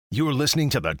You're listening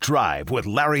to The Drive with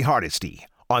Larry Hardesty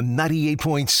on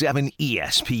 98.7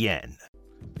 ESPN.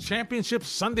 Championship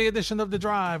Sunday edition of The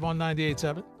Drive on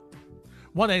 98.7.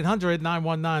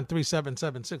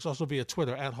 1-800-919-3776. Also via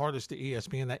Twitter at Hardesty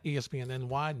ESPN, at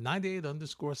ESPNNY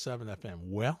 98_7 FM.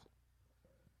 Well,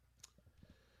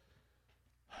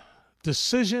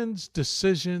 decisions.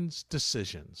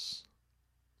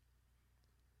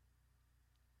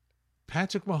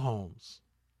 Patrick Mahomes,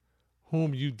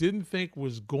 whom you didn't think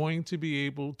was going to be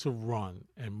able to run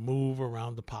and move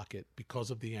around the pocket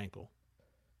because of the ankle,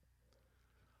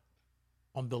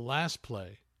 on the last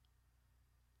play,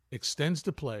 extends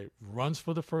the play, runs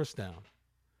for the first down,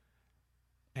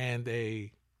 and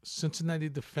a Cincinnati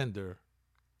defender,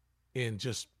 in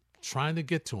just trying to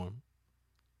get to him,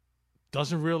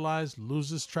 doesn't realize,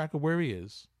 loses track of where he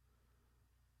is,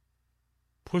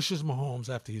 pushes Mahomes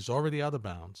after he's already out of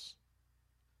bounds,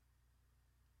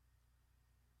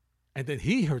 and then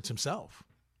he hurts himself.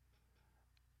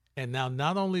 And now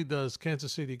not only does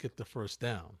Kansas City get the first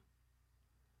down,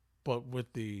 but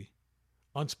with the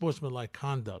unsportsmanlike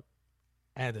conduct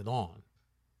added on,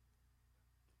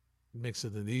 makes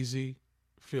it an easy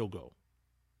field goal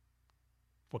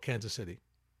for Kansas City,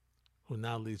 who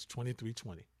now leads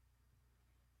 23-20.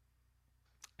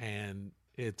 And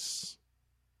it's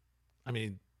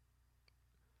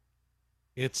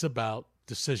about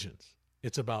decisions.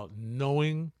 It's about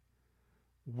knowing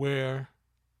where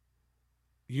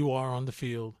you are on the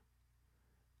field.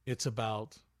 It's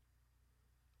about,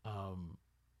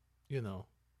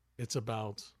 it's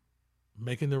about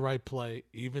making the right play,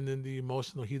 even in the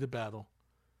emotional heat of battle.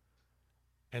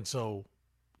 And so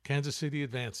Kansas City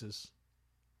advances.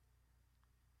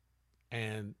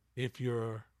 And if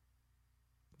you're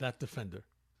that defender,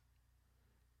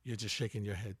 you're just shaking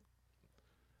your head,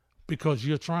 because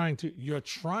you're trying to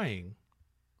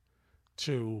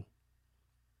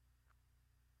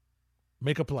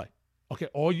make a play. Okay,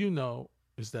 all you know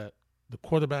is that the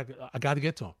quarterback, I got to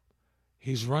get to him.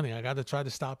 He's running. I got to try to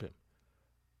stop him.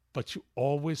 But you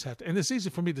always have to, and it's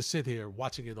easy for me to sit here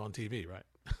watching it on TV, right?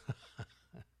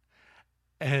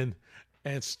 and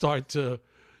start to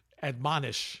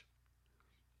admonish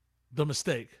the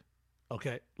mistake,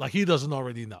 okay? Like he doesn't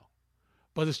already know.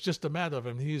 But it's just a matter of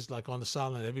him. He's like on the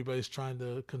sideline. Everybody's trying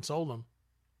to console him.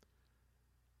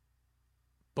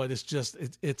 But it's just,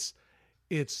 it's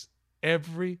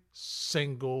every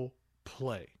single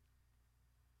play.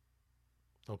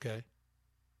 Okay?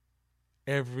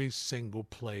 Every single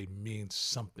play means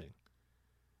something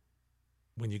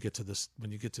when you get to this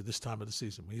time of the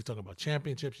season. When you're talking about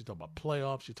championships, you're talking about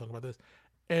playoffs, you're talking about this.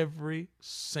 Every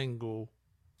single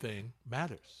thing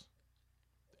matters.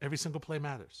 Every single play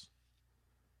matters.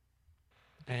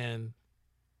 And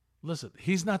listen,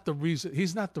 he's not the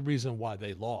reason why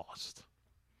they lost.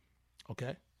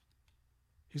 Okay?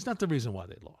 He's not the reason why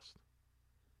they lost.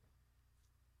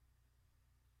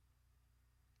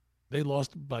 They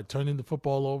lost by turning the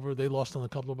football over. They lost on a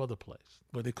couple of other plays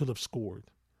where they could have scored.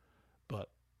 But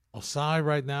Osai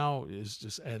right now is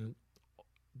just, and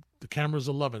the cameras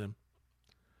are loving him,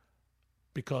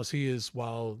 because he is,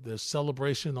 while there's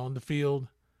celebration on the field,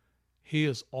 he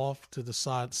is off to the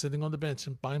side, sitting on the bench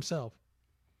by himself,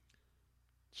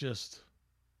 just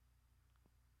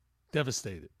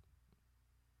devastated.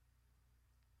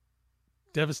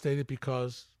 Devastated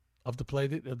because of the play,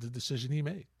 of the decision he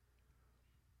made.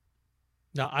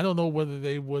 Now, I don't know whether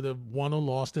they would have won or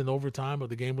lost in overtime, or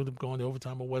the game would have gone to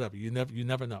overtime, or whatever. You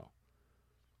never know.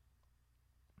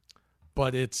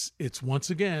 But it's once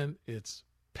again, it's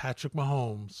Patrick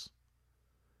Mahomes,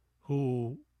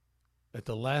 who at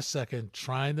the last second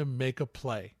trying to make a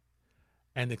play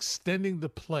and extending the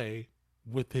play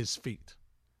with his feet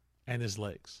and his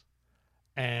legs.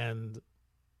 And,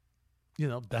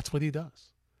 that's what he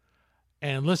does.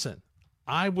 And listen,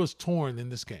 I was torn in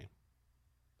this game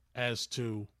as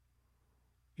to,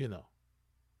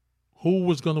 who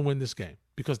was going to win this game,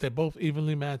 because they're both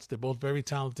evenly matched. They're both very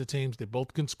talented teams. They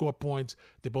both can score points.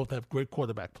 They both have great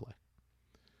quarterback play.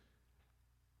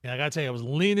 And I got to tell you, I was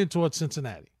leaning towards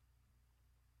Cincinnati.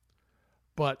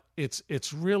 But it's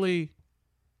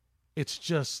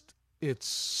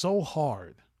so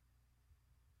hard.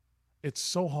 It's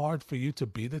so hard for you to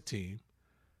beat a team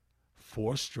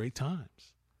 4 straight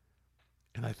times.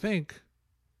 And I think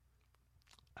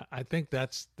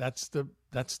that's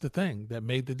the thing that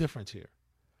made the difference here.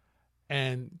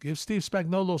 And give Steve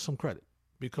Spagnuolo some credit,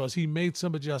 because he made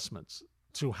some adjustments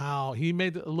to how he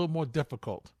made it a little more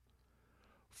difficult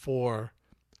for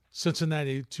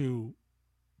Cincinnati to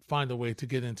find a way to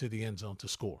get into the end zone to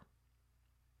score.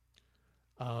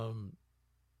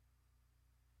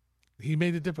 He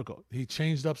made it difficult. He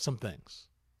changed up some things.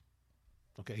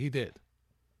 Okay, he did.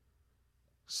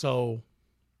 So,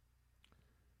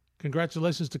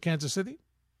 congratulations to Kansas City.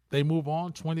 They move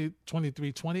on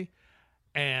 23-20.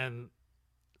 And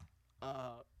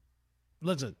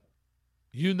listen,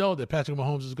 you know that Patrick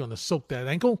Mahomes is going to soak that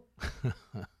ankle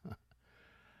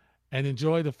and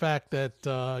enjoy the fact that,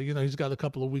 he's got a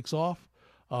couple of weeks off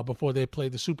before they play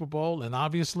the Super Bowl. And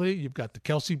obviously, you've got the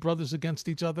Kelsey brothers against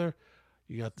each other.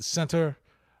 You got the center,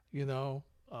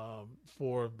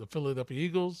 for the Philadelphia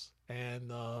Eagles and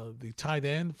the tight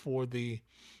end for the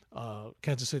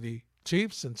Kansas City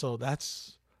Chiefs. And so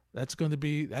that's going to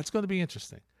be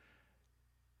interesting.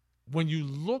 When you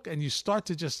look and you start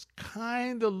to just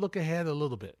kind of look ahead a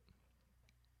little bit,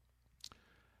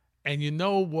 and you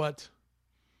know what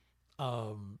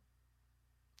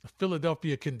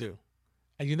Philadelphia can do,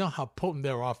 and you know how potent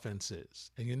their offense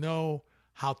is, and you know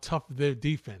how tough their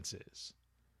defense is,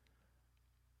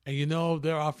 and you know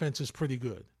their offense is pretty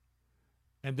good,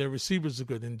 and their receivers are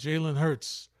good, and Jalen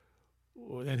Hurts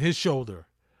and his shoulder,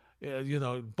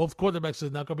 both quarterbacks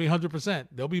are not going to be 100%.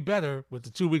 They'll be better with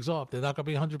the 2 weeks off. They're not going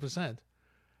to be 100%.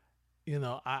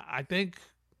 I think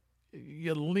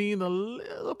you lean a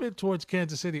little bit towards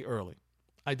Kansas City early.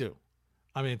 I do.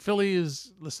 I mean, Philly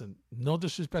is, listen, no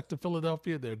disrespect to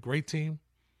Philadelphia. They're a great team.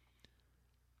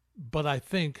 But I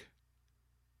think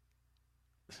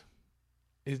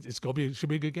it should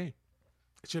be a good game.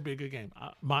 It should be a good game.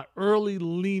 My early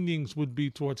leanings would be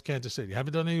towards Kansas City.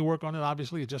 Haven't done any work on it,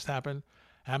 obviously. It just happened.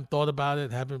 Haven't thought about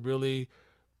it. Haven't really,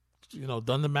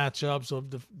 done the matchups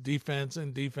of the defense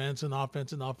and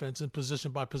offense and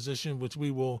position by position, which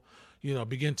we will,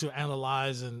 begin to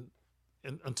analyze and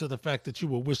until the fact that you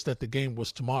will wish that the game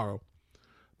was tomorrow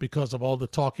because of all the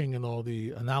talking and all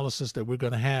the analysis that we're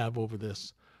going to have over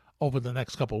the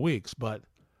next couple of weeks. But,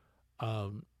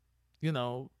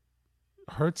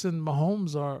 Hurts and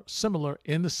Mahomes are similar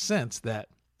in the sense that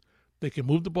they can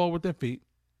move the ball with their feet,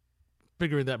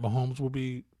 figuring that Mahomes will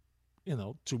be,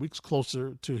 2 weeks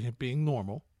closer to him being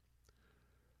normal.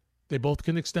 They both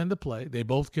can extend the play. They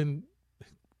both can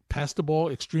pass the ball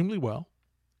extremely well.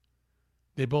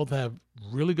 They both have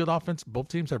really good offense. Both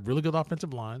teams have really good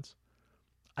offensive lines.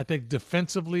 I think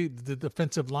defensively, the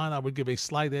defensive line, I would give a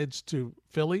slight edge to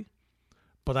Philly.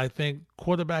 But I think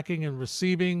quarterbacking and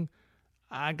receiving,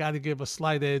 I got to give a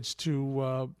slight edge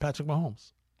to Patrick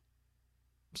Mahomes.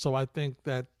 So I think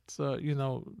that,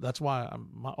 that's why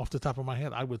off the top of my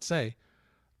head, I would say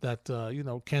that,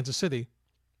 Kansas City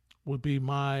would be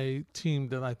my team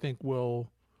that I think will,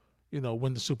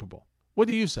 win the Super Bowl. What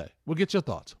do you say? We'll get your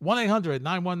thoughts.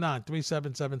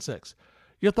 1-800-919-3776.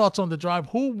 Your thoughts on the drive.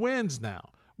 Who wins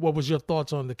now? What was your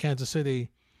thoughts on the Kansas City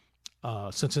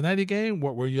Cincinnati game?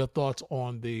 What were your thoughts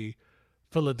on the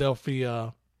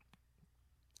Philadelphia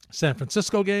San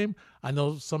Francisco game? I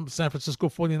know some San Francisco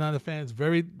 49er fans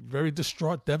very, very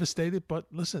distraught, devastated. But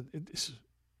listen,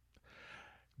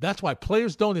 that's why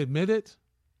players don't admit it,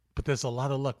 but there's a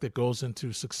lot of luck that goes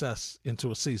into success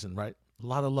into a season, right? A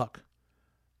lot of luck.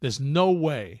 There's no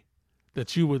way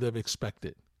that you would have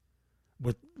expected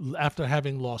after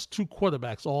having lost two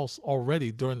quarterbacks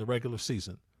already during the regular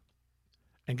season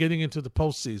and getting into the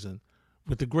postseason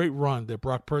with the great run that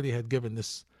Brock Purdy had given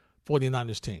this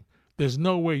 49ers team. There's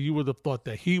no way you would have thought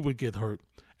that he would get hurt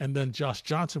and then Josh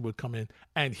Johnson would come in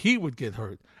and he would get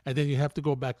hurt. And then you have to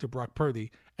go back to Brock Purdy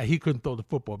and he couldn't throw the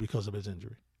football because of his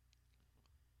injury.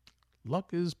 Luck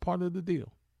is part of the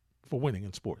deal for winning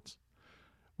in sports.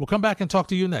 We'll come back and talk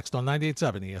to you next on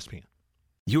 98.7 ESPN.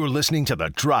 You're listening to The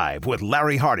Drive with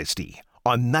Larry Hardesty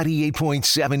on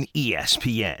 98.7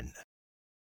 ESPN.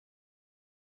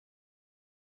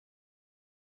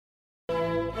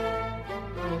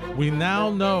 We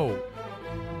now know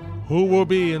who will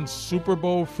be in Super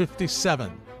Bowl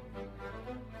 57.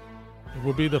 It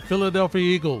will be the Philadelphia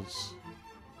Eagles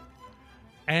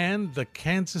and the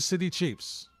Kansas City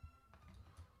Chiefs.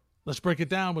 Let's break it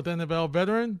down with NFL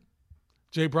veteran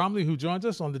Jay Bromley, who joins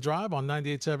us on The Drive on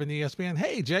 98.7 ESPN.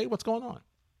 Hey, Jay, what's going on?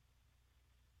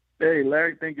 Hey,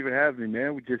 Larry, thank you for having me,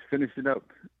 man. We just finishing up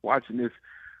watching this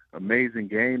amazing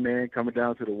game, man, coming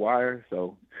down to the wire.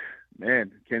 So, man,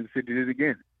 Kansas City did it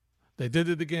again. They did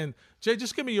it again. Jay,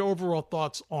 just give me your overall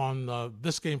thoughts on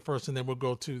this game first, and then we'll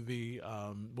go to the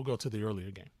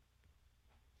earlier game.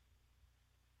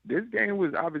 This game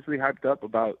was obviously hyped up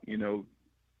about,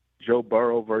 Joe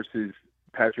Burrow versus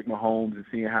Patrick Mahomes and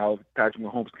seeing how Patrick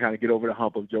Mahomes can kind of get over the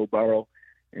hump of Joe Burrow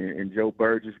and Joe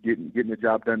Burrow just getting the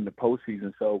job done in the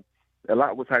postseason. So a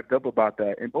lot was hyped up about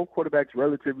that. And both quarterbacks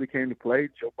relatively came to play.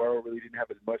 Joe Burrow really didn't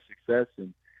have as much success,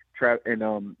 and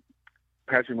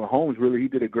Patrick Mahomes he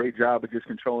did a great job of just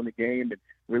controlling the game and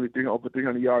really over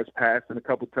 300 yards passing, a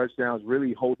couple touchdowns,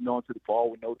 really holding on to the ball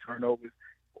with no turnovers,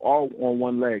 all on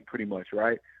one leg pretty much,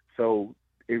 right? So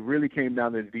it really came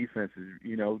down to the defenses.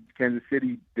 Kansas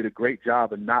City did a great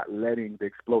job of not letting the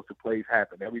explosive plays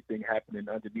happen. Everything happening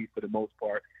underneath for the most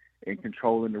part and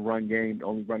controlling the run game,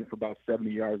 only running for about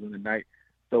 70 yards on the night.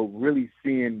 So really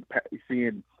seeing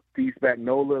Steve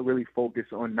Spagnuolo really focus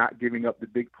on not giving up the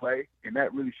big play, and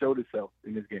that really showed itself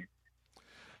in this game.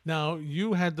 Now,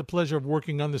 you had the pleasure of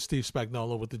working under Steve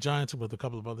Spagnuolo with the Giants and with a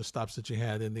couple of other stops that you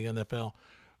had in the NFL.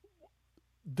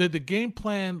 Did the game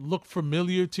plan look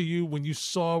familiar to you when you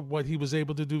saw what he was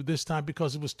able to do this time?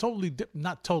 Because it was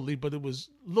not totally, but it was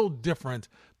a little different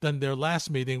than their last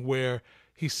meeting where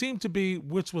he seemed to be,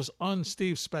 which was on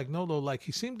Steve Spagnuolo, like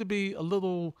he seemed to be a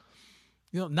little,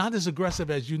 not as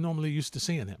aggressive as you normally used to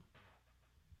seeing him.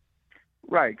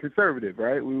 Right, conservative,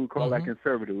 right? We would call that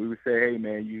conservative. We would say, hey,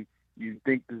 man, you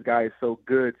think this guy is so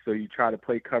good, so you try to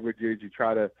play coverages, you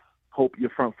try to hope your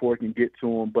front four can get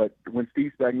to him. But when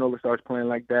Steve Spagnuolo starts playing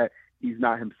like that, he's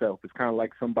not himself. It's kind of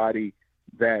like somebody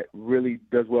that really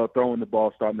does well throwing the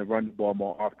ball, starting to run the ball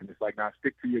more often. It's like, now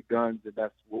stick to your guns, and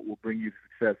that's what will bring you the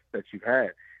success that you've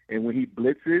had. And when he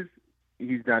blitzes,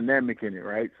 he's dynamic in it,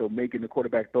 right? So making the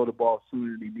quarterback throw the ball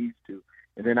sooner than he needs to.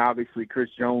 And then obviously Chris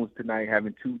Jones tonight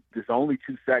having only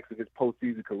 2 sacks of his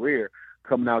postseason career,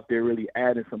 coming out there really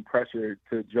adding some pressure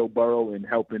to Joe Burrow and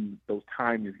helping those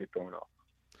timings get thrown off.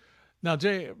 Now,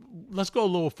 Jay, let's go a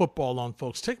little football on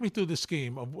folks. Take me through the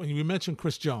scheme of when you mentioned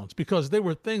Chris Jones, because there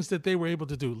were things that they were able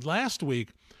to do. Last week,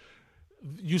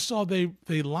 you saw they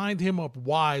lined him up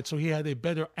wide so he had a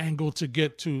better angle to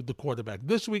get to the quarterback.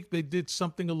 This week, they did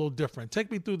something a little different. Take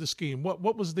me through the scheme.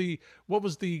 What was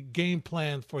the game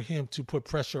plan for him to put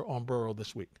pressure on Burrow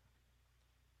this week?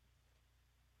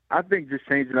 I think just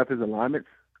changing up his alignments,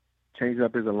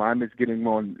 getting him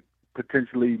on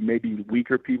potentially maybe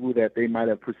weaker people that they might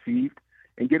have perceived,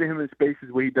 and getting him in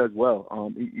spaces where he does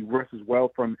well. He rushes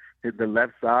well from the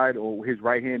left side or his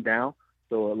right hand down.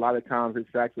 So a lot of times his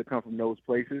sacks will come from those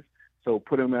places. So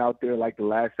put him out there like the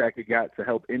last sack he got to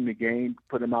help end the game,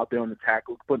 put him out there on the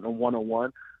tackles, putting him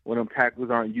one-on-one when them tackles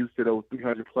aren't used to those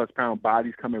 300-plus pound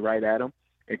bodies coming right at him,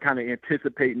 and kind of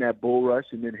anticipating that bull rush,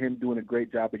 and then him doing a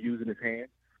great job of using his hands.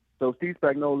 So Steve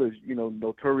Spagnuolo is,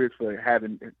 notorious for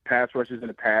having pass rushers in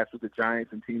the past with the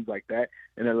Giants and teams like that,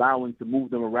 and allowing to move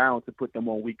them around to put them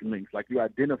on weak links. Like, you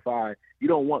identify, you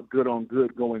don't want good on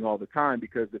good going all the time,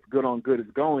 because if good on good is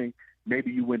going,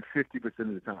 maybe you win 50%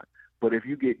 of the time. But if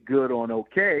you get good on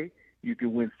okay, you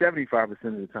can win 75%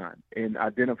 of the time. And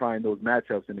identifying those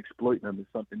matchups and exploiting them is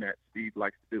something that Steve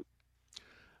likes to do.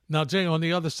 Now, Jay, on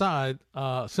the other side,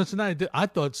 I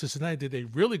thought Cincinnati did a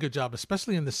really good job,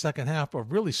 especially in the second half,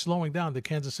 of really slowing down the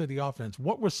Kansas City offense.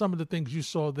 What were some of the things you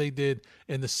saw they did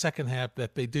in the second half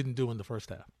that they didn't do in the first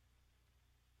half?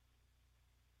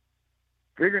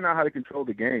 Figuring out how to control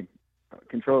the game,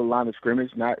 control the line of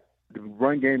scrimmage. The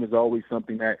run game is always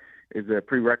something that is a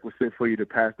prerequisite for you to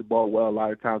pass the ball well. A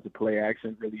lot of times the play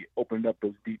action really opened up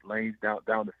those deep lanes down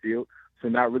the field. So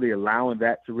not really allowing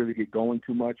that to really get going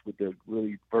too much with the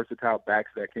really versatile backs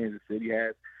that Kansas City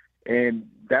has. And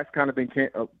that's kind of been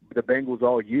the Bengals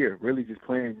all year, really just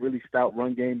playing really stout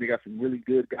run game. They got some really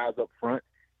good guys up front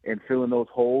and filling those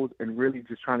holes, and really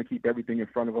just trying to keep everything in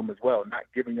front of them as well, not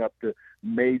giving up the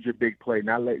major big play,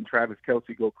 not letting Travis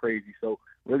Kelce go crazy. So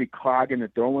really clogging the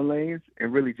throwing lanes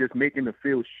and really just making it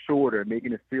feel shorter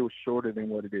than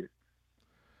what it is.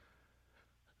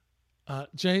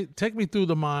 Jay, take me through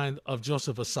the mind of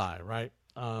Joseph Asai, right?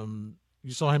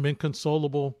 You saw him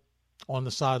inconsolable on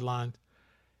the sideline.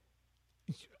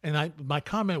 And my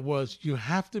comment was, you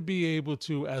have to be able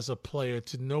to, as a player,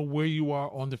 to know where you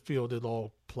are on the field at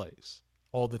all plays,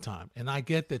 all the time. And I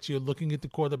get that you're looking at the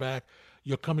quarterback,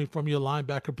 you're coming from your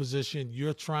linebacker position,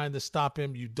 you're trying to stop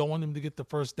him, you don't want him to get the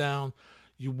first down,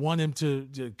 you want him to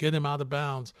get him out of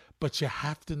bounds, but you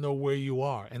have to know where you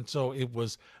are. And so it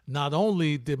was, not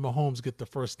only did Mahomes get the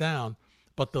first down,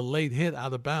 but the late hit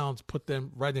out of bounds put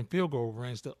them right in field goal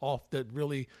range that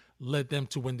really led them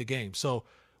to win the game. So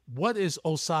what is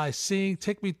Osai seeing?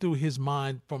 Take me through his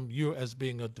mind from you as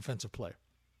being a defensive player.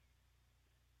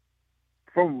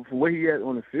 From what he has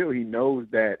on the field, he knows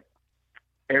that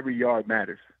every yard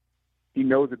matters. He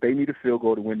knows that they need a field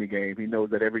goal to win the game. He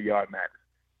knows that every yard matters.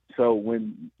 So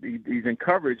when he's in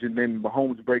coverage and then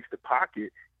Mahomes breaks the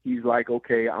pocket, he's like,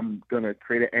 okay, I'm going to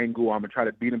create an angle. I'm going to try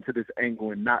to beat him to this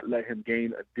angle and not let him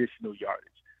gain additional yardage.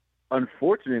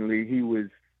 Unfortunately, he was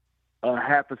a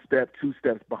half a step, 2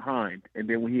 steps behind. And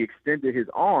then when he extended his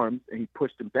arms and he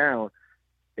pushed him down,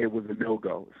 it was a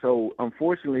no-go. So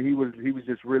unfortunately, he was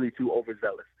just really too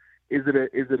overzealous. Is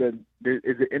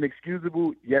it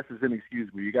inexcusable? Yes, it's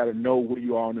inexcusable. You got to know where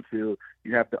you are on the field.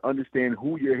 You have to understand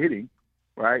who you're hitting,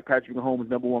 right? Patrick Mahomes is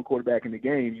number one quarterback in the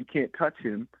game. You can't touch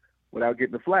him without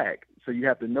getting the flag. So you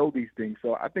have to know these things.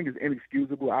 So I think it's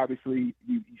inexcusable. Obviously,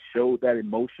 he showed that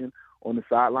emotion on the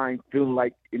sideline, feeling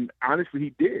like, and honestly,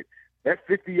 he did. That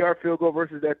 50-yard field goal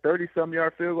versus that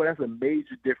 30-some-yard field goal, that's a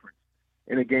major difference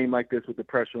in a game like this with the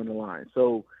pressure on the line.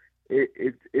 So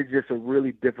it's just a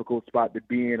really difficult spot to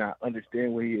be in. I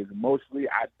understand where he is emotionally.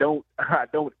 I don't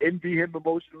envy him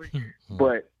emotionally,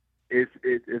 but it's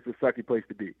a sucky place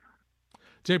to be.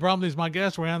 Jay Bromley is my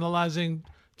guest. We're analyzing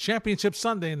Championship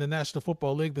Sunday in the National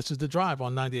Football League. This is The Drive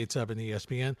on 98.7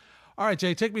 ESPN. All right,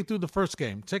 Jay, take me through the first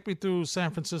game. Take me through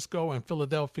San Francisco and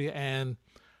Philadelphia. And,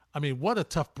 I mean, what a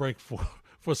tough break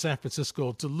for San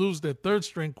Francisco to lose their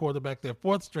third-string quarterback, their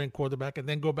fourth-string quarterback, and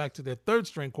then go back to their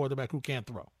third-string quarterback who can't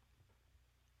throw.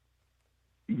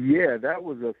 Yeah, that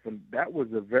was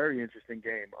a very interesting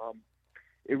game.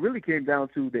 It really came down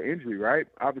to the injury, right?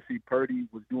 Obviously, Purdy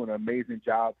was doing an amazing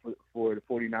job for the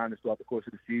 49ers throughout the course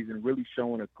of the season, really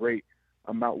showing a great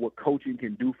amount what coaching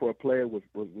can do for a player with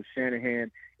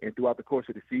Shanahan and throughout the course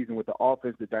of the season with the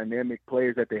offense, the dynamic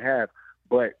players that they have.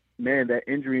 But, man, that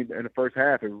injury in the first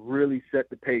half, it really set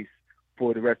the pace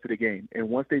for the rest of the game. And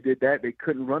once they did that, they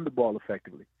couldn't run the ball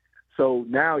effectively. So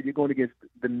now you're going against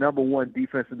the number one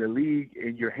defense in the league,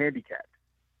 and you're handicapped.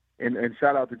 And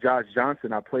shout out to Josh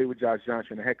Johnson. I played with Josh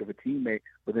Johnson, a heck of a teammate.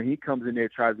 But then he comes in there,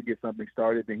 tries to get something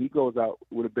started. Then he goes out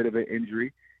with a bit of an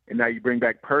injury. And now you bring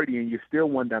back Purdy, and you're still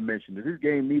one-dimensional. This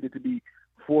game needed to be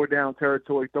four-down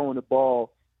territory, throwing the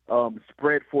ball,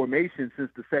 spread formation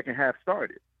since the second half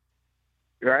started,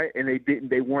 right? And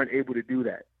they weren't able to do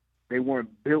that. They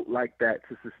weren't built like that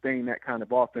to sustain that kind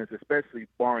of offense, especially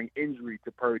barring injury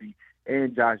to Purdy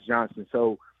and Josh Johnson.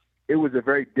 So it was a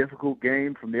very difficult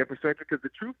game from their perspective because the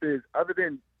truth is, other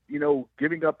than,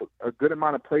 giving up a good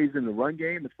amount of plays in the run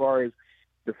game as far as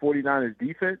the 49ers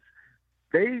defense,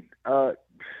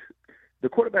 the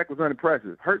quarterback was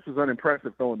unimpressive. Hurts was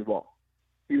unimpressive throwing the ball.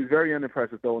 He was very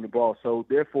unimpressive throwing the ball. So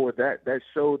therefore, that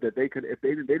showed that they could, if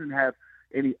they didn't have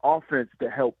any offense to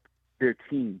help their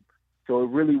team. So it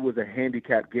really was a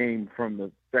handicap game from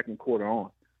the second quarter on.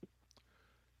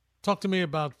 Talk to me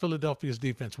about Philadelphia's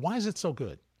defense. Why is it so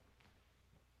good?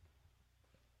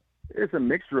 It's a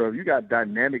mixture of, you got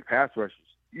dynamic pass rushers.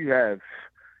 You have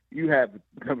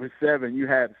number 7. You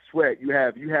have Sweat. You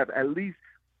have at least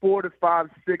 4 to 5,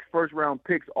 6 first-round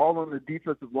picks all on the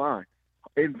defensive line,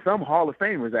 and some Hall of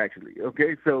Famers actually.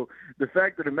 Okay, so the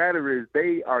fact of the matter is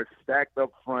they are stacked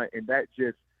up front, and that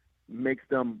just makes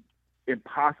them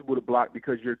impossible to block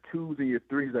because your 2s and your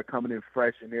 3s are coming in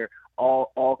fresh, and they're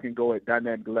all can go at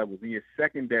dynamic levels. And your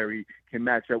secondary can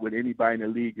match up with anybody in the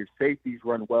league. Your safeties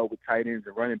run well with tight ends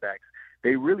and running backs.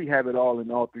 They really have it all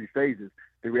in all 3 phases.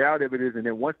 The reality of it is, and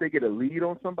then once they get a lead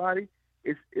on somebody,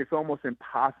 it's almost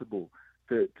impossible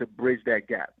to bridge that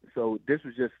gap. So this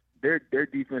was just their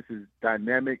defense is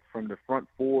dynamic from the front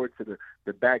 4 to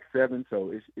the back 7.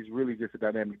 So it's really just a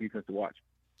dynamic defense to watch.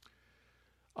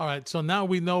 All right, so now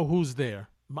we know who's there.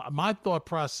 My thought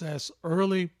process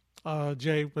early,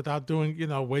 Jay, without doing,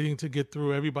 waiting to get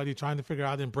through everybody trying to figure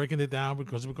out and breaking it down,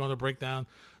 because we're going to break down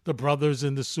the brothers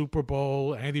in the Super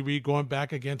Bowl, Andy Reid going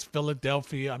back against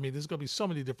Philadelphia. I mean, there's going to be so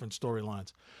many different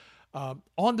storylines.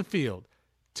 On the field,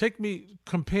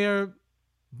 compare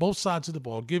both sides of the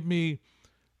ball. Give me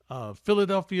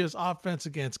Philadelphia's offense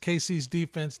against KC's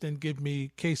defense, then give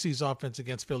me KC's offense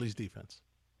against Philly's defense.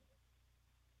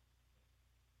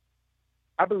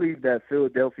 I believe that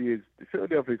Philadelphia's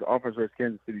offense versus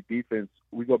Kansas City defense,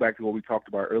 we go back to what we talked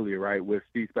about earlier, right, with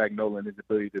Steve Spagnuolo and his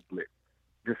ability to blitz,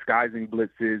 disguising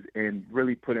blitzes and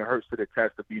really putting Hurts to the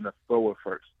test of being a thrower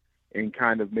first and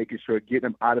kind of making sure, getting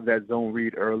him out of that zone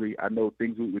read early. I know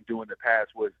things we would do in the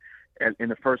past was in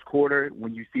the first quarter,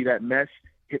 when you see that mesh,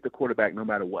 hit the quarterback no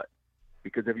matter what.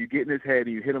 Because if you get in his head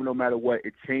and you hit him no matter what,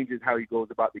 it changes how he goes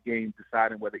about the game,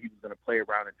 deciding whether he was going to play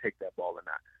around and take that ball or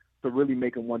not. To really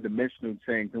make him one-dimensional and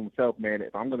saying to himself, man,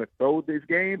 if I'm going to throw this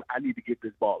game, I need to get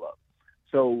this ball up.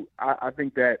 So I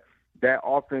think that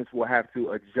offense will have to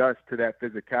adjust to that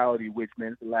physicality, which,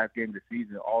 man, it's the last game of the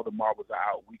season. All the marbles are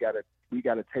out. We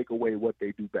gotta take away what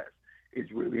they do best.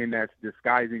 It's really, and that's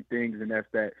disguising things, and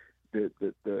that's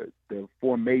the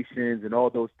formations and all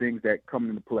those things that come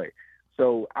into play.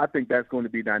 So I think that's going to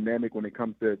be dynamic when it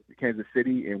comes to Kansas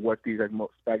City and what Steve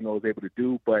Spagnuolo is able to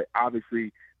do. But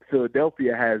obviously,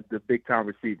 Philadelphia has the big-time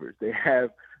receivers. They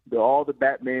have all the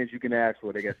Batmans you can ask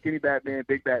for. They got skinny Batman,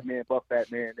 big Batman, buff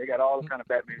Batman. They got all the kind of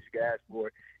Batmans you can ask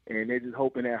for. And they're just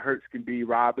hoping that Hurts can be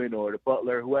Robin or the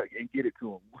Butler, whoever, and get it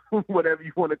to him, whatever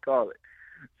you want to call it.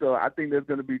 So I think that's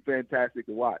going to be fantastic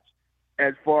to watch.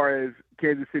 As far as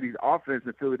Kansas City's offense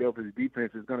and Philadelphia's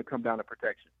defense, is going to come down to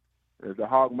protection. The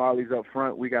hog mollies up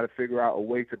front, we got to figure out a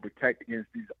way to protect against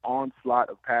these onslaught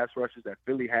of pass rushes that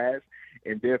Philly has,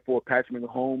 and therefore Patrick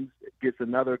Mahomes gets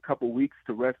another couple weeks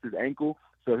to rest his ankle,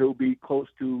 so he'll be close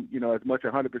to, as much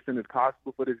 100% as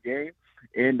possible for this game.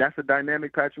 And that's a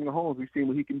dynamic Patrick Mahomes. We've seen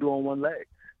what he can do on one leg.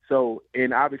 So,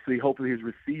 and obviously, hopefully his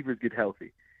receivers get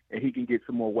healthy and he can get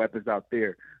some more weapons out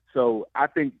there. So I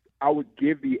think I would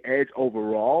give the edge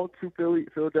overall to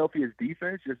Philadelphia's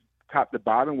defense, just top to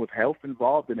bottom with health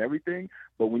involved and everything.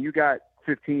 But when you got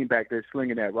 15 back there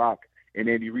slinging that rock and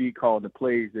Andy Reid calling the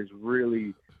plays, there's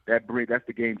really that's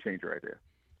the game changer right there.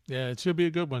 Yeah, it should be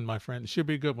a good one, my friend. It should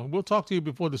be a good one. We'll talk to you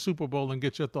before the Super Bowl and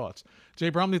get your thoughts. Jay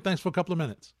Bromley, thanks for a couple of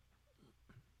minutes.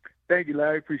 Thank you,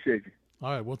 Larry. Appreciate you.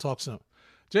 All right, we'll talk soon.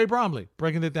 Jay Bromley,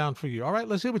 breaking it down for you. All right,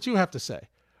 let's hear what you have to say.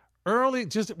 We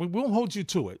won't hold you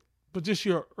to it, but just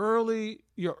your early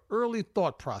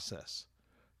thought process.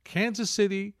 Kansas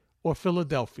City or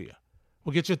Philadelphia?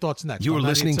 We'll get your thoughts next. You're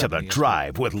listening to The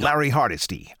Drive with Larry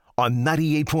Hardesty on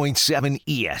 98.7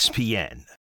 ESPN.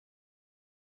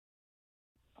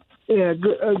 Yeah,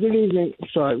 good evening.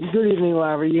 Sorry. Good evening,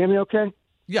 Larry. You hear me okay?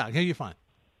 Yeah, I hear you fine.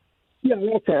 Yeah,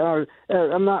 okay. All right.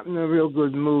 I'm not in a real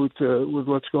good mood with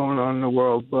what's going on in the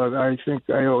world, but I think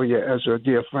I owe you, as a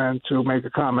dear friend, to make a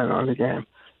comment on the game.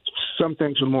 Some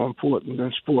things are more important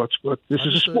than sports, but this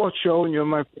is a sports show, and you're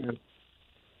my friend.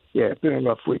 Yeah, it's been a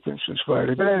rough weekend since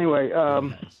Friday. But anyway,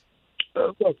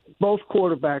 look, both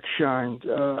quarterbacks shined.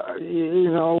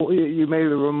 You made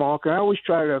a remark, and I always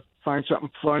try to find something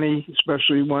funny,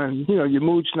 especially when, your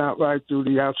mood's not right through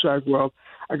the outside world.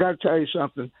 I got to tell you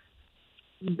something.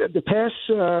 The pass,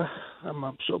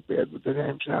 I'm so bad with the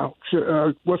names now.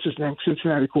 What's his name?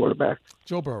 Cincinnati quarterback.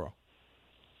 Joe Burrow.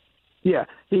 Yeah,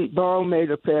 Burrow made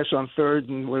a pass on third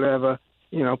and whatever,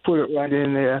 put it right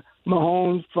in there.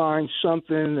 Mahomes finds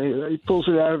something. He pulls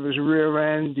it out of his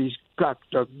rear end. He's got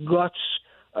the guts.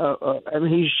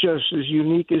 He's just as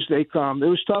unique as they come. It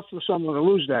was tough for someone to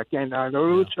lose that game. Now, there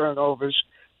were turnovers.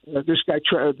 This guy,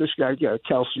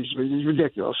 Kelsey's, he's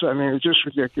ridiculous. It's just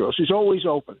ridiculous. He's always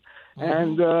open.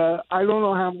 And I don't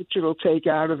know how much it'll take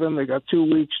out of him. They got 2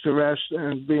 weeks to rest,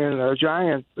 and being a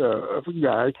giant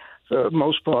guy, for the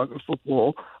most part in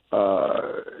football,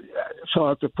 it's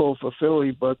hard to pull for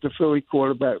Philly, but the Philly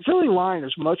line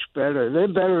is much better. They're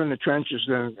better in the trenches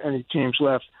than any teams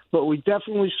left. But we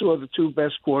definitely saw the two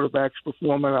best quarterbacks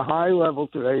perform at a high level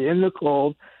today in the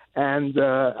cold. And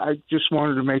I just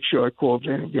wanted to make sure I called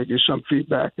in and get you some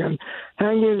feedback. And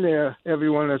hang in there,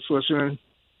 everyone that's listening.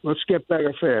 Let's get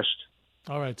better fast.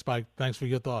 All right, Spike. Thanks for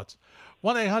your thoughts.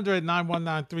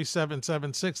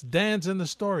 1-800-919-3776. Dan's in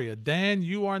Astoria. Dan,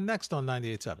 you are next on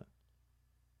 98.7.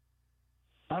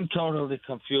 I'm totally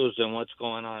confused on what's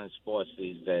going on in sports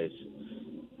these days.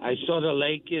 I saw the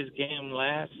Lakers game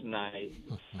last night.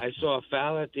 I saw a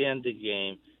foul at the end of the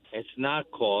game. It's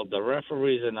not called. The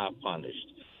referees are not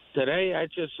punished. Today, I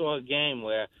just saw a game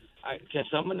where can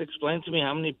someone explain to me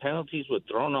how many penalties were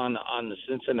thrown on the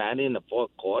Cincinnati in the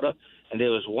fourth quarter? And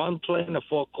there was one play in the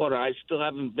fourth quarter I still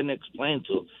haven't been explained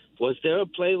to. Was there a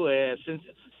play where since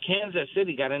Kansas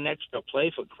City got an extra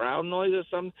play for crowd noise or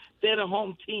something? They're the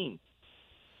home team.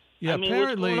 Yeah,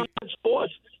 apparently, what's going on in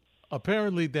sports?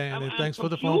 Apparently, Dan, and thanks for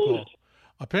the phone call.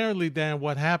 Apparently, Dan,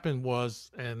 what happened was,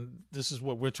 and this is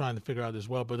what we're trying to figure out as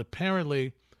well, but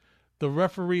apparently the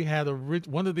referee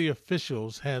one of the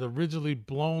officials had originally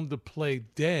blown the play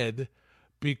dead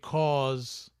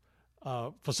because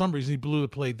for some reason he blew the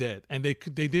play dead, and they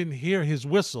didn't hear his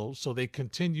whistle, so they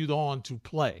continued on to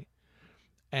play,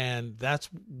 and that's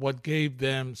what gave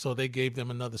them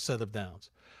another set of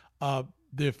downs.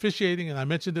 The officiating, and I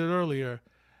mentioned it earlier,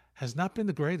 has not been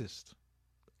the greatest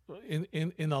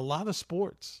in a lot of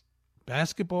sports.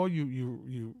 Basketball,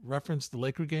 you referenced the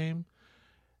Laker game.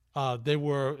 They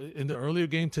were in the earlier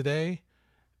game today.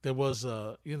 There was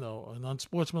an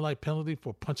unsportsmanlike penalty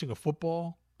for punching a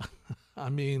football.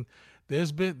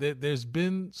 There's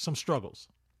been some struggles.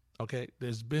 Okay,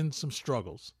 there's been some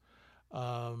struggles.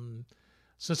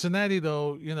 Cincinnati,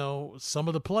 though, some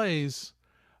of the plays,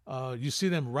 you see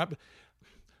them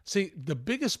See, the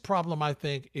biggest problem, I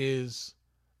think, is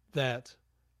that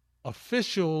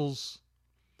officials,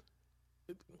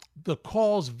 the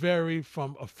calls vary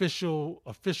from official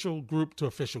group to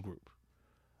official group.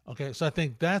 Okay, so I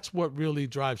think that's what really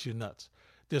drives you nuts.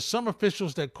 There's some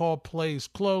officials that call plays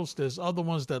close. There's other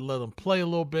ones that let them play a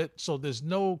little bit. So there's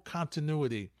no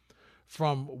continuity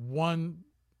from one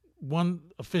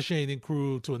officiating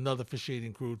crew to another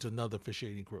officiating crew to another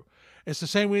officiating crew. It's the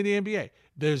same way in the NBA.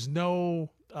 There's no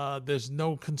there's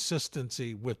no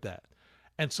consistency with that.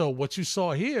 And so what you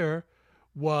saw here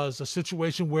was a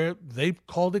situation where they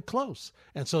called it close.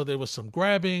 And so there was some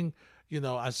grabbing.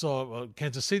 I saw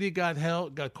Kansas City got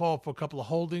called for a couple of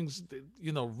holdings,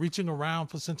 reaching around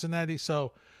for Cincinnati.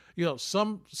 So,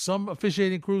 some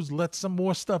officiating crews let some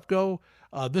more stuff go.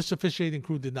 This officiating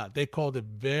crew did not. They called it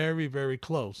very, very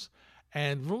close.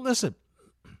 And listen,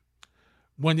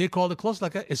 when they called it close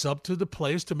like that, it's up to the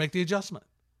players to make the adjustment.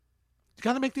 You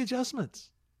got to make the adjustments.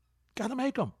 Got to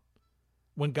make them.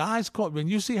 When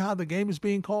you see how the game is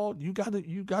being called, you got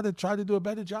to try to do a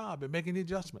better job at making the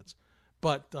adjustments.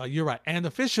 But you're right. And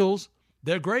officials,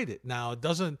 they're graded. Now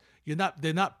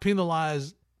they're not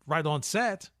penalized right on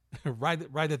set,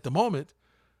 right at the moment,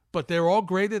 but they're all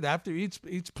graded after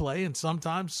each play, and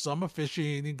sometimes some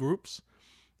officiating groups,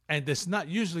 and it's not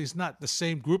the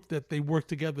same group that they work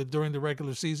together during the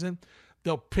regular season.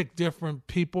 They'll pick different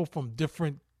people from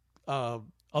different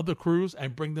other crews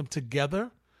and bring them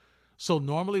together. So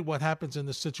normally what happens in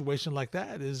a situation like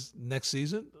that is next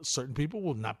season, certain people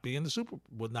will not be in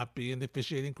the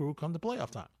officiating crew come to playoff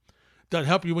time. Doesn't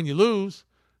help you when you lose.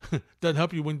 Doesn't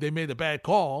help you when they made a bad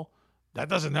call. That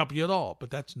doesn't help you at all, but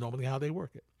that's normally how they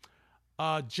work it.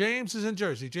 James is in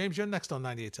Jersey. James, you're next on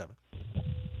 98.7.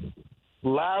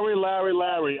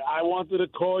 Larry, I wanted to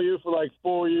call you for like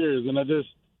 4 years, and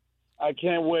I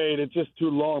can't wait. It's just too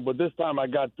long, but this time I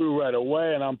got through right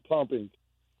away, and I'm pumping.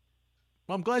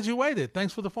 Well, I'm glad you waited.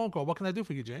 Thanks for the phone call. What can I do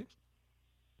for you, James?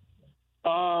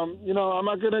 I'm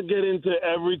not going to get into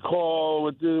every call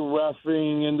with the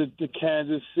reffing and the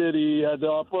Kansas City had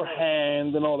the upper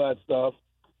hand and all that stuff.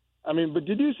 I mean, but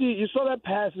you saw that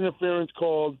pass interference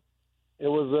called? It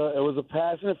was a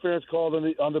pass interference called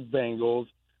on the Bengals.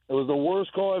 It was the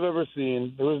worst call I've ever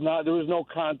seen. There was no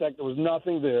contact. There was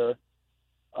nothing there.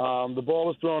 The ball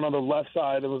was thrown on the left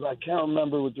side. I can't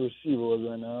remember what the receiver was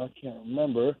right now. I can't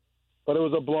remember. But it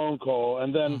was a blown call.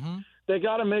 And then they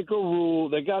got to make a rule.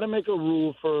 They got to make a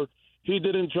rule for he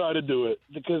didn't try to do it.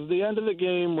 Because at the end of the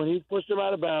game, when he pushed him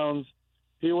out of bounds,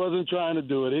 he wasn't trying to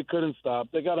do it. He couldn't stop.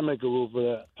 They got to make a rule for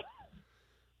that.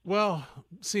 Well,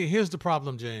 see, here's the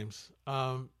problem, James.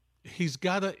 He's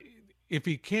got to if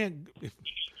he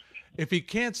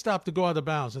can't stop to go out of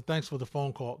bounds, and thanks for the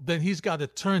phone call, then he's got to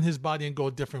turn his body and go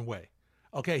a different way.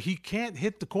 Okay, he can't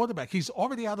hit the quarterback. He's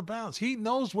already out of bounds. He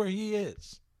knows where he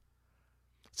is.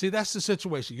 See, that's the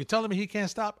situation. You're telling me he can't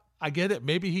stop? I get it.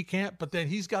 Maybe he can't, but then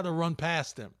he's got to run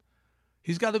past him.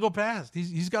 He's got to go past.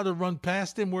 He's got to run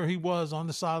past him where he was on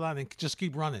the sideline and just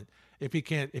keep running if he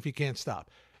can't stop.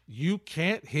 You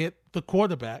can't hit the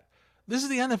quarterback. This is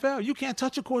the NFL. You can't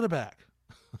touch a quarterback.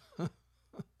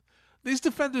 These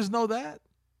defenders know that.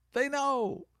 They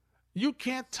know. You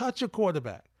can't touch a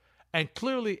quarterback. And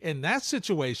clearly in that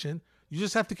situation, you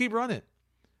just have to keep running.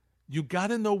 You got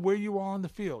to know where you are on the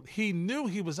field. He knew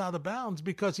he was out of bounds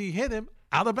because he hit him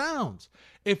out of bounds.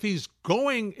 If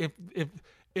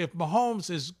Mahomes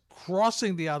is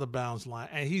crossing the out of bounds line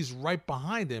and he's right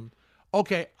behind him,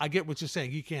 okay, I get what you're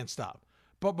saying. He can't stop.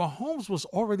 But Mahomes was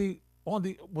already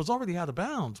out of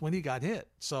bounds when he got hit.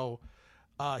 So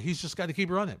he's just got to keep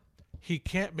running. He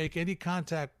can't make any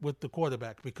contact with the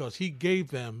quarterback because he gave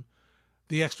them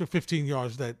the extra 15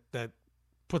 yards that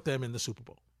put them in the Super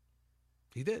Bowl.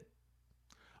 He did.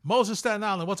 Mo's in Staten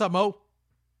Island. What's up, Mo?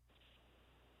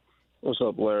 What's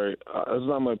up, Larry? That's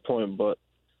not my point, but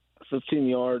 15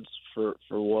 yards for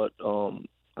what? I don't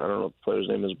know what the player's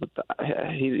name is, but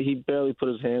he barely put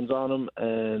his hands on him,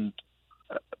 and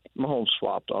Mahomes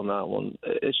flopped on that one.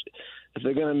 If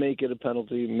they're going to make it a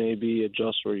penalty, maybe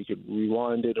adjust where you could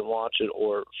rewind it and watch it,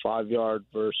 or 5-yard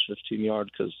versus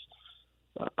 15-yard, because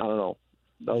I don't know.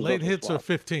 Late hits are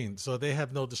 15, so they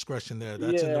have no discretion there.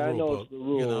 That's in the rule I know book. It's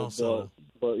the rule,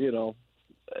 but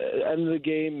end of the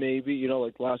game, maybe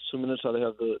like last 2 minutes, how they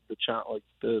have the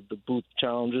booth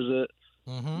challenges it.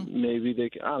 Mm-hmm. Maybe they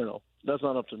can. I don't know. That's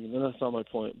not up to me. That's not my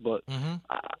point. But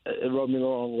it rubbed me the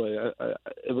wrong way.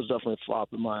 It was definitely a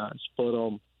flop in my eyes. But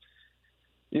I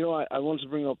wanted to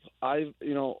bring up.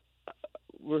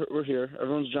 We're here.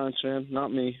 Everyone's a Giants fan,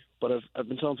 not me. But I've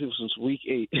been telling people since week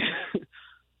 8.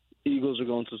 Eagles are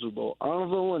going to the Super Bowl. I don't know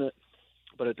if they'll win it,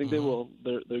 but I think they will.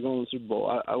 They're going to the Super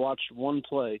Bowl. I watched one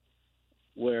play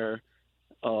where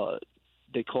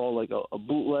they call like a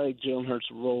bootleg. Jalen Hurts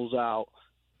rolls out,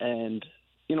 and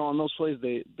on those plays,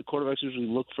 the quarterbacks usually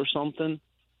look for something.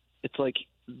 It's like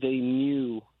he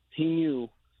knew there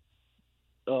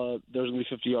was going to be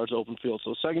 50 yards open field.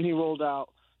 So the second he rolled out,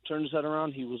 turned his head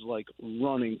around, he was like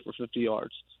running for 50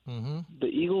 yards. Mm-hmm. The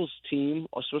Eagles team,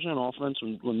 especially on offense,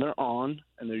 when they're on,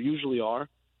 and they usually are,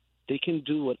 they can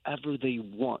do whatever they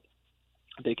want.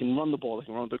 They can run the ball. They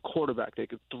can run their quarterback. They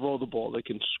can throw the ball. They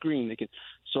can screen. They can.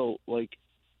 So like,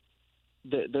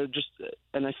 they're just,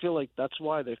 and I feel like that's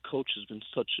why their coach has been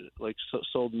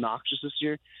so obnoxious this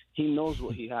year. He knows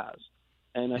what he has,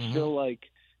 and I feel like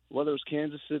whether it's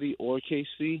Kansas City or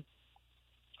KC,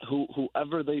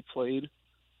 whoever they played,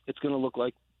 it's going to look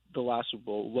like the last Super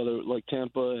Bowl. Whether like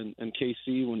Tampa and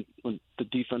KC when the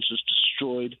defense just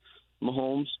destroyed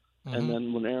Mahomes, and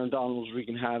then when Aaron Donald was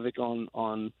wreaking havoc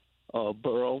on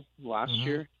Burrow last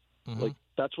year, like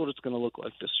that's what it's going to look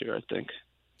like this year, I think.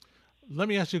 Let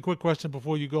me ask you a quick question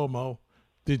before you go, Mo.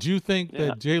 Did you think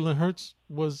that Jalen Hurts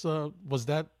was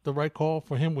that the right call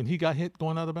for him when he got hit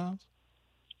going out of bounds?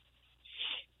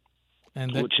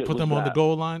 And that put them on the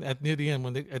goal line near the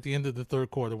end at the end of the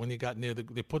third quarter when he got near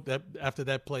they put that after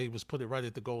that play was put it right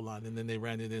at the goal line, and then they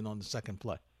ran it in on the second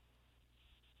play.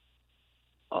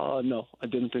 No, I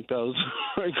didn't think that was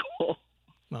the right call.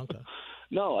 Okay.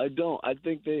 No, I don't. I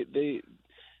think they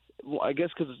well, I guess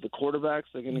because it's the quarterbacks,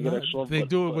 they're going to get extra. They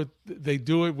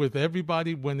do it with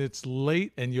everybody when it's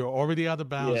late and you're already out of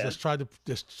bounds. Yeah. Let's try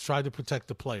to protect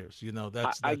the players. You know,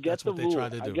 that's what they rule. try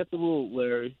to do. I get the rule,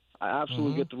 Larry. I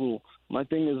absolutely get the rule. My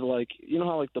thing is like, you know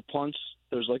how like the punts,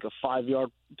 there's like a 5-yard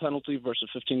penalty versus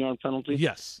a 15-yard penalty.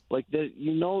 Yes. Like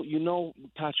you know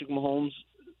Patrick Mahomes,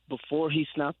 before he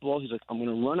snapped the ball, he's like, I'm going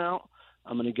to run out,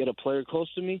 I'm going to get a player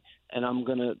close to me, and I'm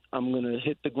gonna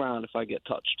hit the ground if I get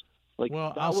touched. Like,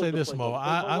 well, I'll say this, Mo.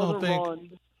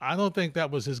 I don't think that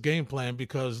was his game plan,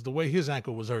 because the way his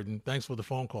ankle was hurting, thanks for the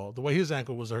phone call, the way his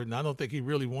ankle was hurting, I don't think he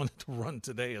really wanted to run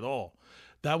today at all.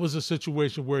 That was a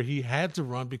situation where he had to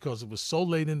run because it was so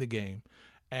late in the game,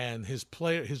 and his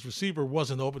receiver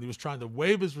wasn't open. He was trying to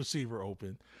wave his receiver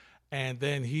open, and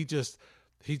then he just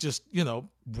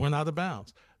went out of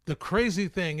bounds. The crazy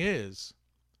thing is,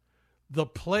 the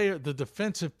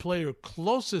defensive player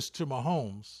closest to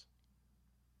Mahomes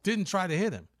didn't try to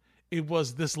hit him. It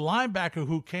was this linebacker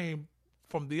who came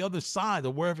from the other side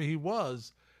or wherever he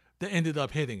was that ended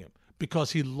up hitting him,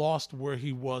 because he lost where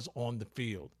he was on the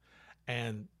field.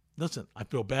 And listen, I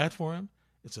feel bad for him.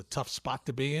 It's a tough spot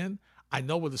to be in. I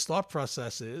know what the thought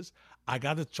process is. I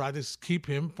got to try to keep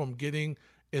him from getting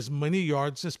as many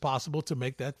yards as possible to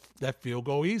make that field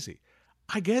goal easy.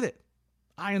 I get it.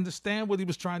 I understand what he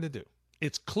was trying to do.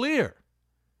 It's clear.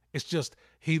 It's just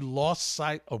he lost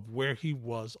sight of where he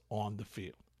was on the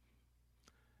field.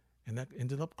 And that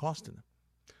ended up costing him.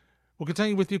 We'll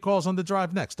continue with your calls on The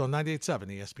Drive next on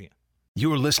 98.7 ESPN.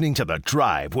 You're listening to The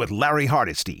Drive with Larry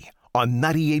Hardesty on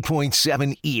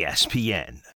 98.7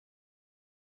 ESPN.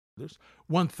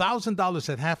 $1,000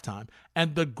 at halftime,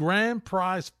 and the grand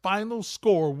prize final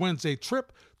score wins a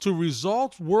trip to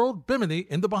Results World Bimini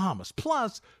in the Bahamas,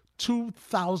 plus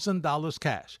 $2,000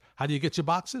 cash. How do you get your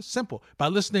boxes? Simple. By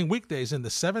listening weekdays in the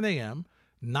 7 a.m.,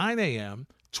 9 a.m.,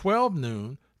 12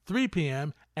 noon, 3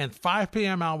 p.m., and 5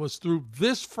 p.m. hours through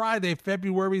this Friday,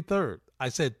 February 3rd. I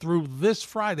said through this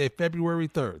Friday, February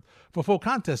 3rd. For full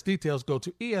contest details, go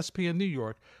to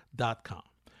espnnewyork.com.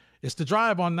 It's The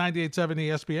Drive on 98.7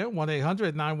 ESPN,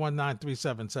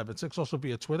 1-800-919-3776. Also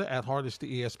via Twitter at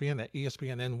Hardesty ESPN, at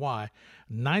ESPNNY,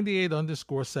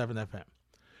 98_7 FM.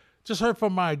 Just heard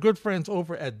from my good friends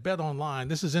over at Bet Online.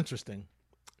 This is interesting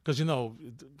because,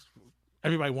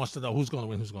 everybody wants to know who's going to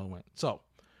win. So,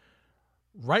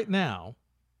 right now,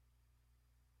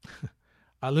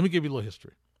 let me give you a little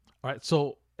history. All right,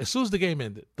 so as soon as the game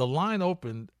ended, the line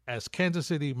opened as Kansas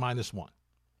City -1.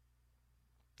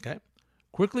 Okay?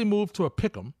 Quickly moved to a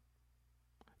pick'em,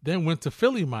 then went to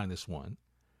Philly -1,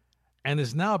 and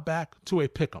is now back to a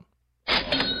pick'em.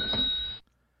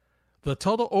 The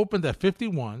total opened at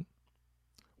 51,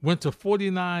 went to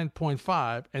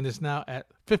 49.5, and is now at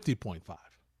 50.5.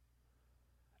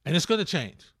 And it's going to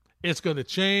change. It's going to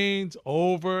change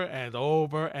over and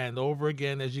over and over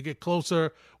again as you get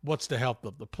closer. What's the health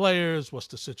of the players? What's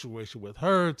the situation with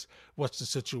Hurts? What's the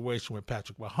situation with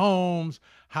Patrick Mahomes?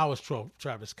 How is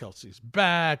Travis Kelce's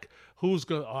back?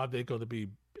 Are they going to be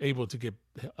able to get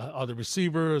other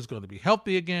receivers going to be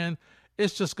healthy again?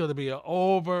 It's just going to be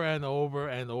over and over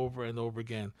and over and over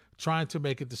again, trying to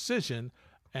make a decision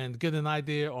and get an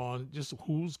idea on just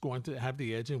who's going to have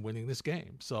the edge in winning this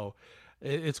game. So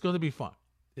it's going to be fun.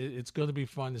 It's going to be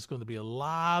fun. It's going to be a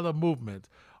lot of movement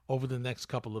over the next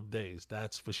couple of days.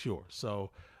 That's for sure. So,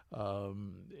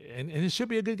 and it should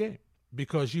be a good game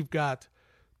because you've got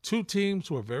two teams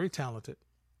who are very talented.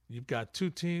 You've got two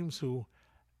teams who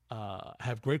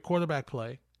have great quarterback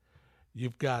play.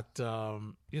 You've got,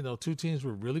 two teams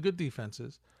with really good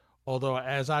defenses. Although,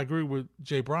 as I agree with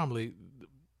Jay Bromley,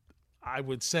 I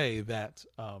would say that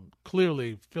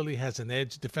clearly Philly has an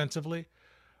edge defensively.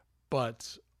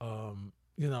 But,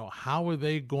 how are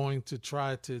they going to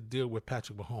try to deal with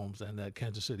Patrick Mahomes and that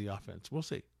Kansas City offense? We'll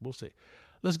see.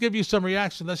 Let's give you some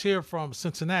reaction. Let's hear from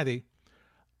Cincinnati.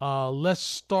 Let's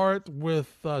start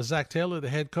with Zach Taylor, the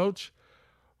head coach,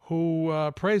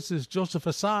 who praises Joseph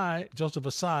Asai. Joseph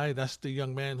Asai, that's the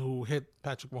young man who hit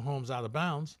Patrick Mahomes out of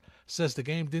bounds, says the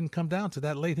game didn't come down to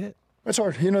that late hit. It's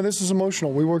hard. This is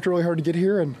emotional. We worked really hard to get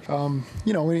here, and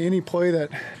any play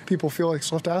that people feel like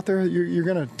is left out there, you're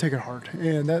going to take it hard.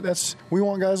 And that's we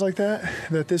want guys like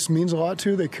that this means a lot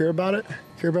to. They care about it,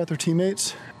 care about their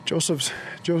teammates. Joseph's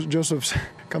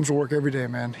comes to work every day,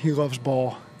 man. He loves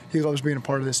ball. He loves being a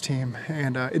part of this team,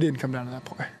 and it didn't come down to that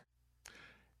play.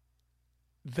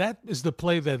 That is the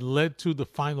play that led to the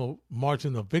final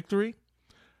margin of victory.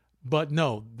 But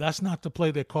no, that's not the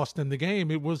play that cost them the game.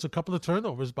 It was a couple of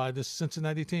turnovers by this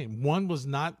Cincinnati team. One was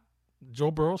not Joe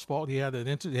Burrow's fault. He had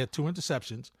he had 2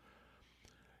 interceptions.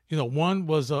 One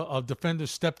was a defender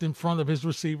stepped in front of his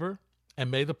receiver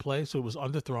and made a play, so it was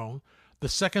underthrown. The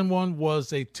second one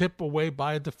was a tip away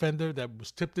by a defender that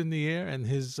was tipped in the air, and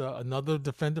his another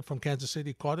defender from Kansas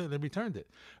City caught it and returned it.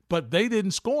 But they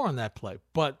didn't score on that play.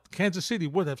 But Kansas City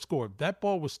would have scored. That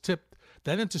ball was tipped.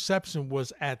 That interception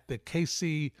was at the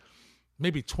KC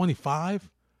maybe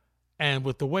 25, and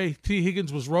with the way T.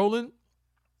 Higgins was rolling,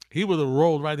 he would have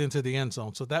rolled right into the end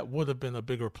zone. So that would have been a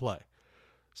bigger play.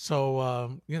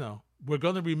 So, we're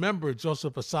going to remember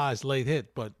Joseph Asai's late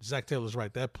hit, but Zach Taylor's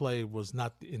right. That play was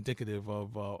not indicative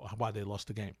of why they lost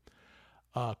the game.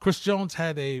 Chris Jones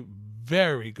had a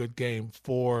very good game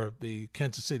for the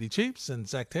Kansas City Chiefs, and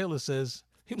Zach Taylor says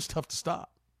he was tough to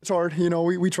stop. It's hard.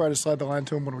 We try to slide the line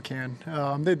to him when we can.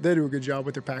 They do a good job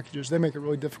with their packages. They make it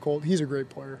really difficult. He's a great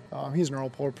player. He's an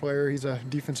all-pro player. He's a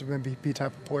defensive MVP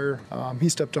type of player. He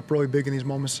stepped up really big in these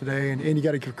moments today, and you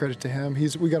got to give credit to him.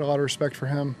 We got a lot of respect for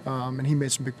him, and he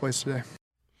made some big plays today.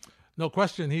 No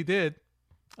question, he did.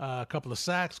 A couple of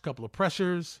sacks, a couple of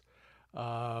pressures.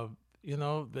 They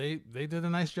did a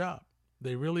nice job.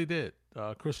 They really did.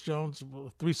 Chris Jones,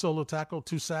 3 solo tackles,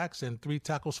 2 sacks, and 3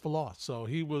 tackles for loss. So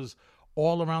he was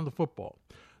all around the football.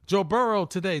 Joe Burrow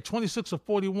today, 26 of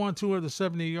 41,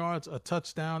 270 yards, a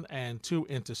touchdown, and 2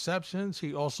 interceptions.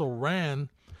 He also ran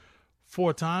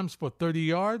 4 times for 30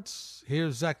 yards.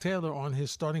 Here's Zach Taylor on his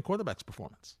starting quarterback's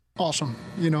performance. Awesome.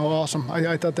 Awesome.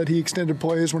 I thought that he extended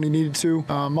plays when he needed to.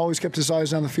 Always kept his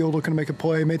eyes down the field looking to make a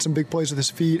play, made some big plays with his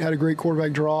feet, had a great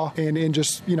quarterback draw, and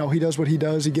just, he does what he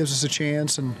does. He gives us a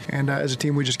chance, and as a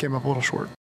team, we just came up a little short.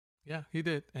 Yeah, he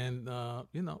did. And,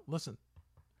 listen,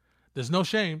 there's no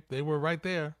shame. They were right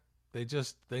there.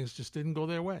 Things just didn't go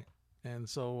their way. And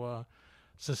so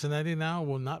Cincinnati now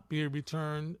will not be a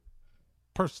return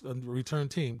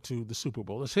team to the Super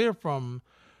Bowl. Let's hear from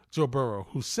Joe Burrow,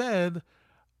 who said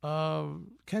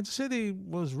Kansas City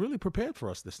was really prepared for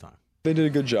us this time. They did a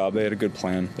good job. They had a good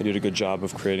plan. They did a good job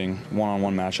of creating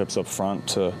one-on-one matchups up front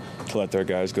to let their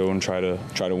guys go and try to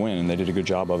win, and they did a good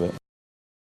job of it.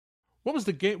 What was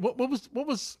the game? What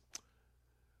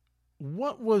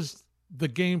was the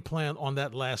game plan on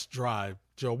that last drive,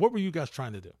 Joe? What were you guys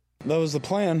trying to do? That was the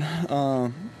plan.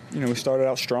 We started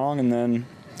out strong, and then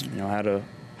had a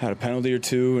penalty or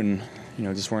two, and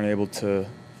just weren't able to.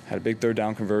 Had a big third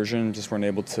down conversion. Just weren't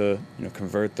able to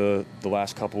convert the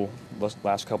last couple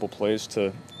plays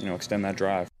to extend that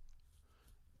drive.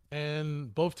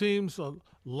 And both teams, a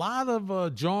lot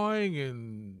of jawing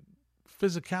and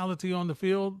physicality on the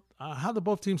field. How do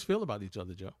both teams feel about each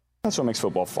other, Joe? That's what makes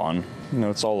football fun.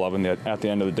 It's all love at the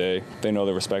end of the day. They know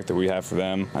the respect that we have for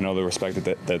them. I know the respect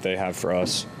that they have for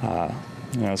us.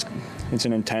 It's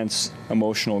an intense,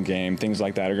 emotional game. Things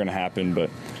like that are going to happen, but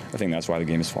I think that's why the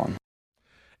game is fun.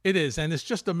 It is, and it's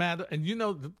just a matter, and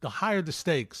the higher the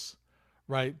stakes,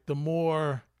 right, the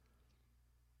more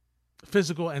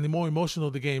physical and the more emotional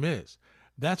the game is.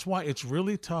 That's why it's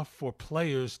really tough for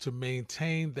players to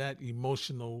maintain that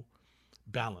emotional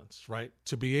balance, right,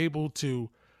 to be able to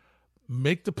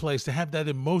make the plays, to have that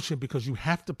emotion, because you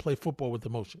have to play football with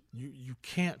emotion. You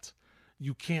can't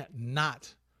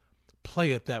not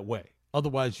play it that way.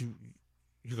 Otherwise, you're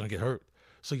going to get hurt.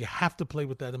 So you have to play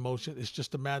with that emotion. It's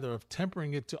just a matter of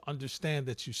tempering it to understand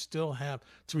that you still have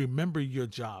to remember your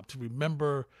job, to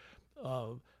remember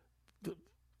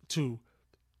to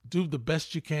do the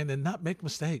best you can and not make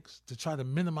mistakes, to try to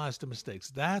minimize the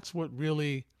mistakes. That's what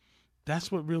really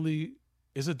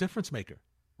is a difference maker,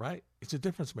 right? It's a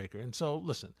difference maker. And so,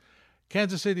 listen,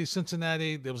 Kansas City,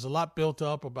 Cincinnati, there was a lot built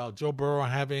up about Joe Burrow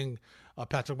having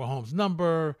Patrick Mahomes'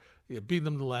 number. He had beaten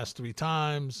them the last 3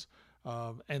 times.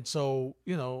 And so,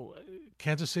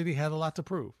 Kansas City had a lot to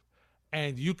prove.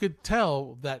 And you could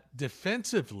tell that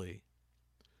defensively,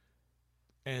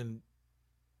 and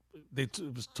it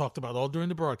was talked about all during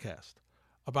the broadcast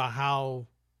about how,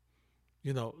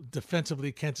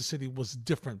 defensively Kansas City was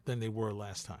different than they were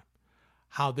last time,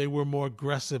 how they were more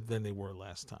aggressive than they were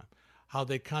last time, how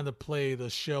they kind of played a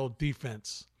shell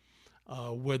defense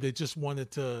where they just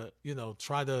wanted to,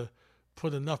 try to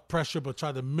put enough pressure but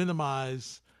try to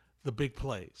minimize the big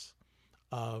plays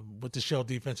with the shell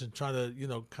defense and try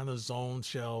to, kind of zone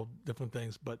shell, different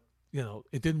things. But,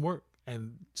 it didn't work.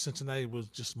 And Cincinnati was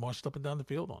just marched up and down the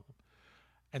field on them.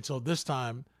 And so this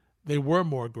time they were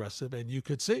more aggressive, and you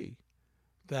could see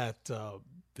that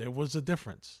there was a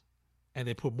difference. And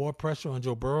they put more pressure on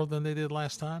Joe Burrow than they did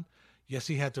last time. Yes,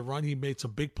 he had to run. He made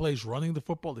some big plays running the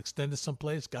football, extended some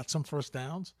plays, got some first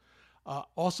downs.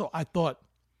 Also, I thought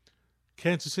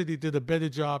Kansas City did a better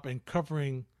job in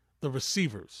covering the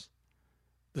receivers.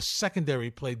 The secondary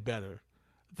played better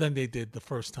than they did the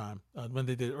first time when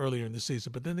they did earlier in the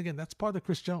season. But then again, that's part of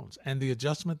Chris Jones. And the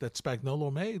adjustment that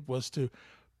Spagnuolo made was to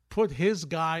put his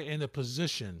guy in a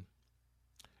position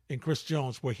in Chris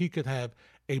Jones where he could have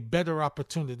a better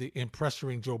opportunity in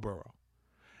pressuring Joe Burrow.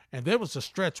 And there was a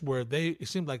stretch where it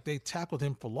seemed like they tackled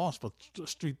him for loss for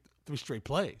three straight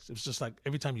plays. It was just like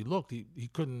every time you looked, he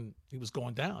was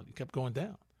going down. He kept going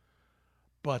down.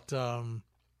 But,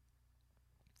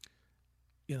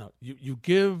 you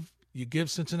give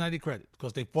Cincinnati credit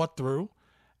because they fought through,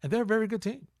 and they're a very good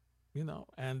team,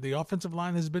 and the offensive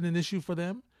line has been an issue for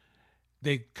them.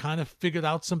 They kind of figured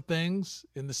out some things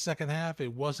in the second half.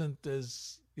 It wasn't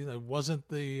as, they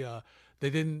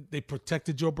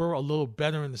protected Joe Burrow a little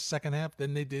better in the second half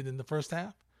than they did in the first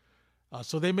half.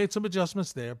 So they made some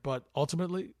adjustments there, but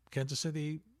ultimately Kansas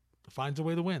City finds a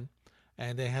way to win,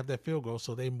 and they have that field goal,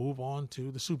 so they move on to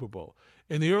the Super Bowl.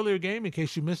 In the earlier game, in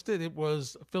case you missed it, it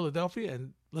was Philadelphia,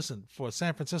 and listen, for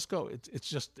San Francisco,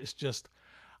 it's just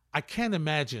I can't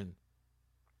imagine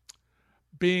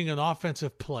being an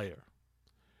offensive player,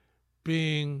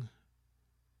 being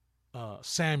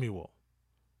Samuel,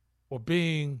 or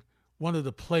being one of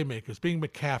the playmakers, being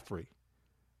McCaffrey,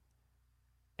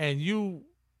 and you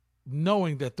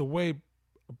knowing that the way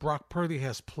Brock Purdy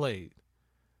has played,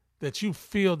 that you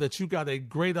feel that you got a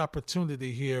great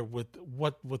opportunity here with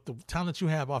the talent you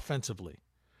have offensively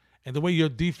and the way your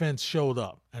defense showed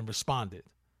up and responded,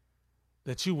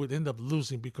 that you would end up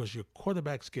losing because your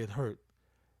quarterbacks get hurt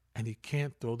and he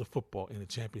can't throw the football in a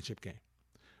championship game.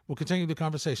 We'll continue the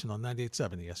conversation on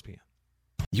 98.7 ESPN.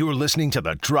 You're listening to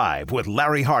The Drive with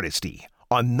Larry Hardesty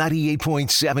on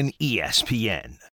 98.7 ESPN.